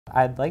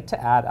I'd like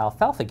to add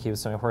alfalfa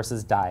cubes to my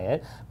horse's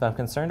diet, but I'm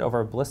concerned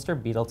over blister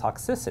beetle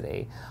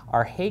toxicity.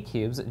 Are hay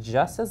cubes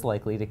just as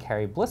likely to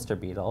carry blister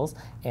beetles?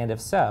 And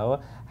if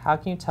so, how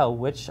can you tell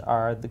which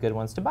are the good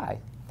ones to buy?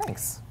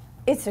 Thanks.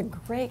 It's a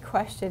great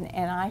question,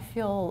 and I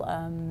feel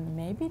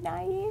maybe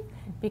naive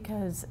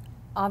because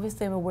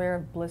obviously I'm aware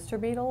of blister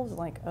beetles,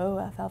 like, oh,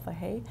 alfalfa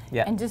hay,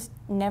 and just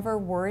never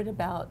worried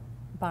about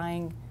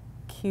buying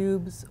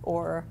cubes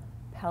or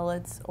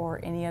pellets or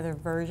any other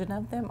version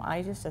of them.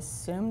 I just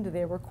assumed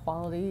they were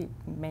quality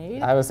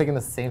made. I was thinking the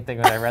same thing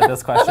when I read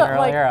this question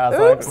earlier. I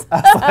was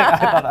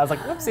like,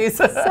 whoopsies.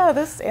 So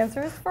this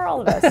answer is for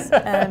all of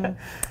us.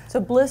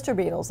 So blister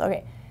beetles.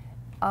 Okay,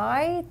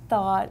 I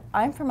thought,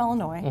 I'm from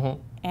Illinois,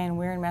 and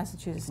we're in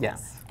Massachusetts.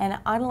 Yes. And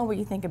I don't know what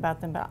you think about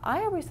them, but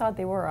I always thought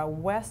they were a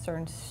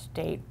Western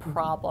state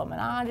problem,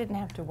 and I didn't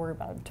have to worry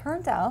about them.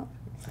 Turns out,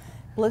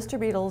 blister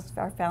beetles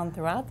are found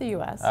throughout the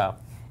U.S. Oh.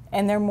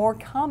 And they're more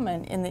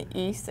common in the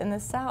East and the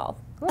South.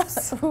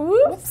 Whoops.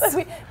 Whoops.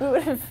 We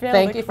would have failed.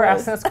 Thank you for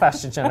asking this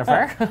question,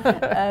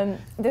 Jennifer.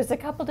 There's a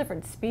couple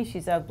different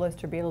species of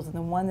blister beetles, and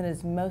the one that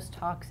is most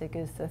toxic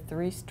is the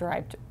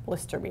three-striped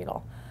blister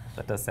beetle.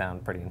 That does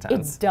sound pretty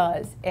intense. It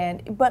does,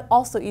 but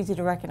also easy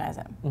to recognize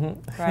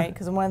them, right?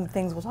 Because one of the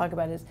things we'll talk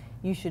about is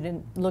you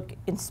should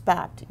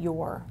inspect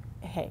your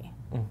hay.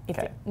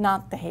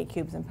 Not the hay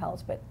cubes and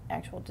pellets, but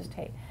actual just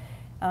hay.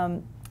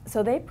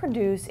 So they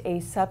produce a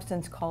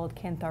substance called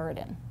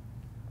cantharidin.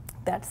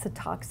 That's the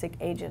toxic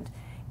agent.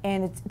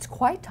 And it's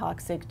quite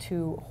toxic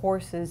to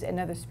horses and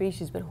other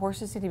species, but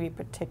horses seem to be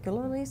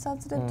particularly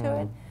sensitive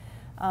to it.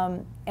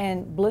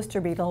 And blister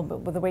beetle,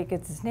 but the way it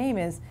gets its name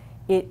is,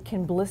 it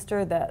can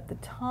blister the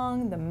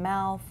tongue, the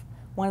mouth.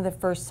 One of the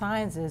first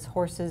signs is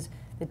horses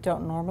that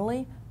don't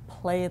normally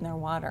play in their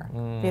water.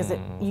 Because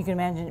you can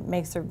imagine it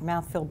makes their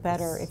mouth feel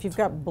better. If you've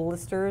got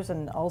blisters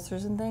and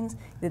ulcers and things,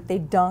 that they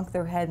dunk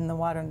their head in the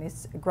water and they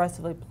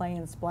aggressively play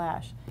and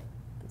splash.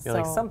 You're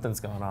like,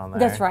 something's going on there.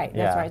 That's right,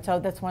 that's right. So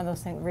that's one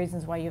of those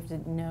reasons why you have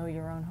to know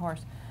your own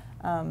horse.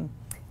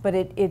 But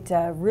it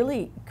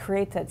really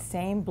creates that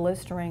same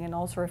blistering and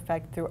ulcer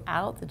effect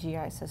throughout the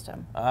GI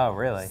system. Oh,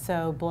 really?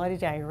 So bloody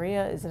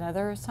diarrhea is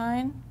another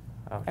sign.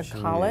 Oh, a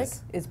colic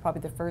is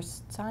probably the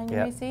first sign you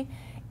may see.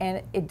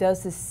 And it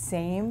does the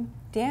same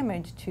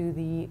damage to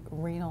the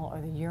renal or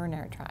the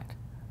urinary tract,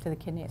 to the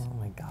kidneys. Oh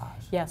my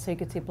gosh. Yeah, so you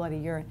could see bloody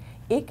urine.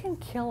 It can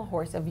kill a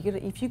horse.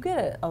 If you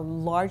get a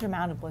large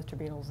amount of blister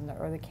beetles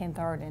or the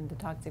cantharidin, the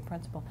toxic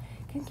principle,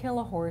 it can kill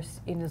a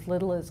horse in as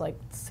little as like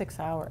 6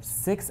 hours.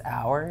 6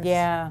 hours?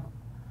 Yeah.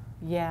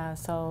 Yeah,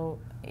 so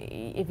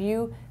if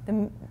you're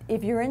in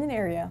an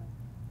area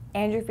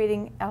and you're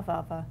feeding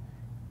alfalfa,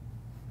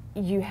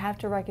 you have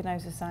to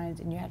recognize the signs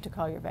and you have to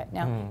call your vet.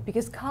 Now,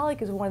 because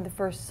colic is one of the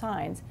first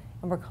signs,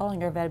 and we're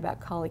calling our vet about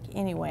colic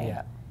anyway,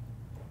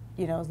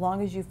 you know, as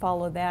long as you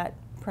follow that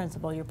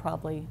principle, you're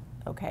probably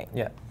okay.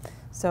 Yeah.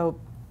 So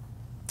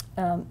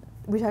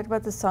we talked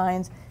about the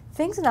signs.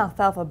 Things an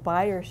alfalfa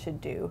buyer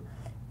should do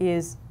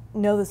is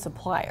know the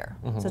supplier.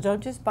 So don't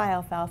just buy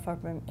alfalfa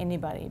from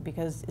anybody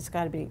because it's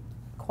got to be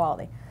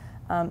quality.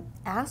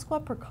 Ask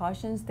what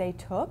precautions they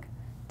took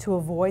to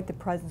avoid the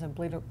presence of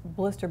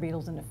blister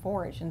beetles in the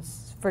forage. And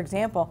for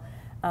example,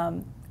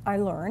 I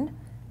learned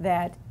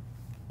that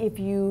if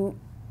you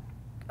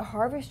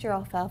harvest your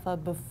alfalfa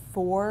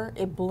before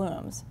it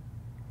blooms,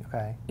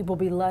 it will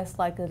be less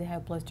likely to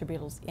have blister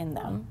beetles in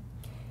them.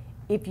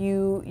 If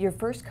your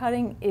first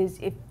cutting is,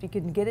 if you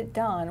can get it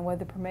done,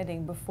 weather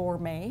permitting, before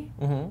May,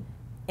 and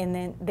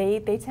then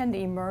they tend to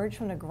emerge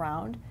from the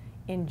ground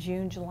in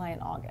June, July,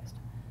 and August.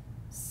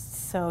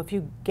 So if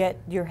you get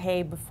your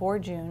hay before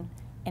June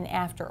and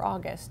after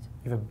August,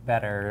 you have a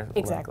better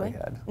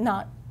likelihood.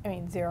 Not, I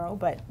mean, zero,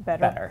 but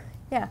better.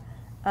 Yeah.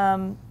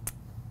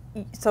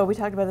 So we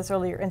talked about this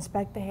earlier.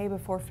 Inspect the hay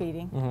before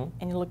feeding,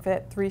 and you look for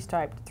that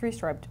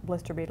three-striped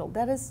blister beetle.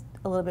 That is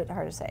a little bit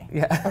hard to say.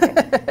 Yeah.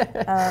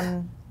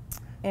 Okay.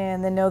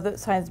 And then know the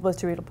signs of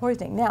blister beetle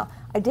poisoning. Now,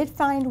 I did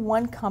find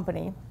one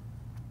company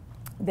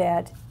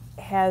that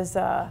has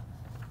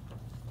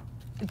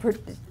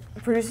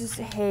produces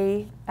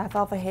hay,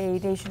 alfalfa hay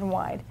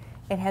nationwide,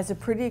 and has a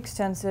pretty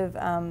extensive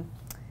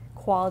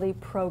quality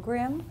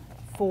program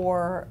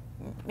for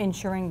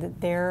ensuring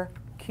that their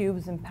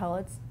cubes and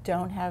pellets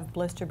don't have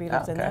blister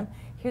beetles in them.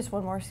 Here's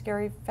one more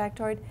scary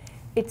factoid.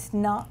 It's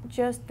not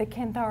just, the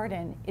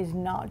cantharidin is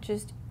not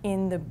just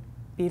in the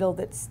beetle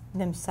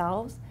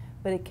themselves,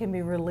 but it can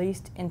be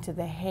released into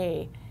the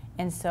hay.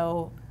 And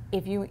so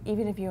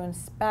even if you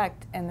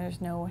inspect and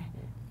there's no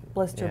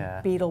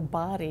blister beetle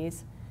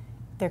bodies,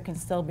 there can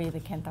still be the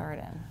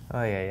cantharidin.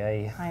 Oh,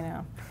 yeah. I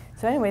know.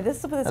 So anyway, this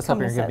is what this Let's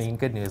company hope you're says. giving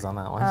good news on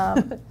that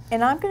one.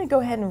 And I'm going to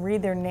go ahead and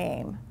read their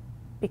name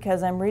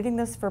because I'm reading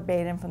this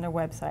verbatim from their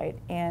website,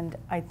 and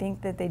I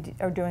think that they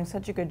are doing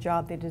such a good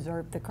job, they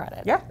deserve the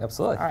credit. Yeah,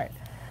 absolutely. All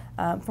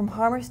right. From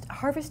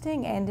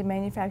harvesting and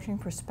manufacturing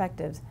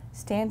perspectives,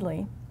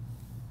 Stanley,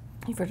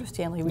 you've heard of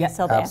Stanley, we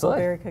sell the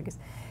appleberry cookies,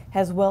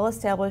 has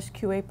well-established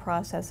QA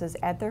processes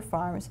at their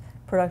farms,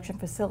 production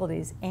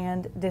facilities,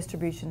 and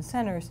distribution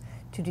centers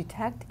to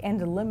detect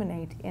and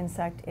eliminate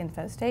insect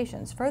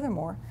infestations.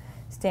 Furthermore,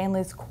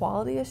 Stanley's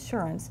quality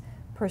assurance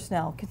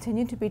personnel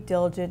continue to be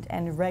diligent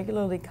and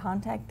regularly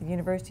contact the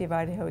University of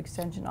Idaho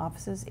Extension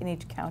offices in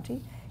each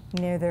county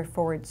near their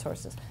forage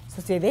sources.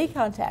 So see, they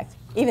contact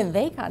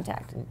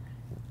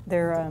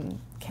their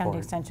county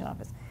extension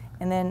office.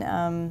 And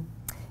then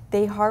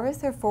they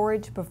harvest their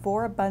forage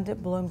before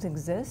abundant blooms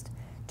exist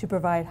to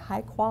provide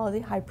high quality,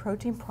 high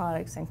protein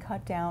products and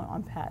cut down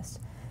on pests.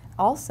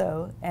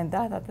 Also, and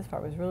I thought this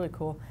part was really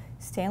cool,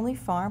 Stanley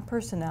Farm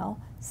personnel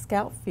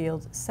scout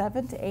fields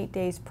 7 to 8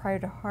 days prior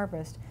to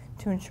harvest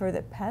to ensure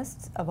that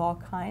pests of all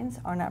kinds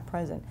are not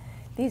present.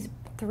 These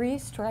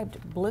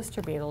 3-striped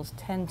blister beetles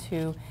tend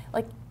to,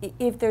 like,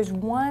 if there's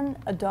one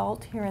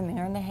adult here and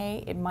there in the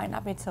hay, it might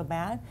not be so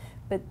bad,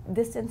 but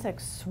this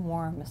insect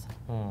swarms.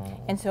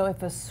 And so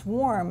if a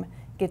swarm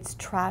gets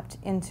trapped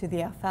into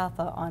the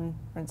alfalfa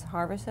when it's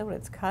harvested, when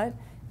it's cut,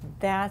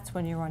 that's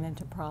when you run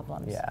into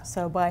problems. Yeah.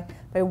 So by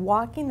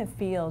walking the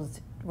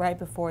fields right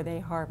before they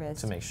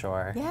harvest. To make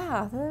sure.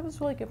 Yeah, that was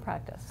really good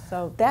practice.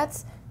 So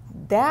that's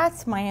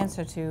my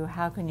answer to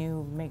how can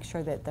you make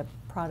sure that the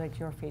product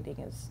you're feeding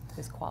is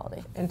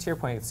quality. And to your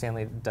point,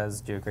 Stanley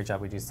does do a great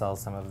job. We do sell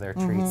some of their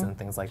treats and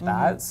things like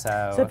that.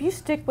 So if you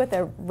stick with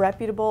a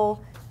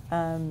reputable,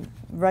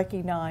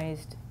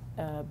 recognized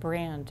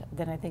brand,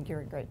 then I think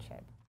you're in great shape.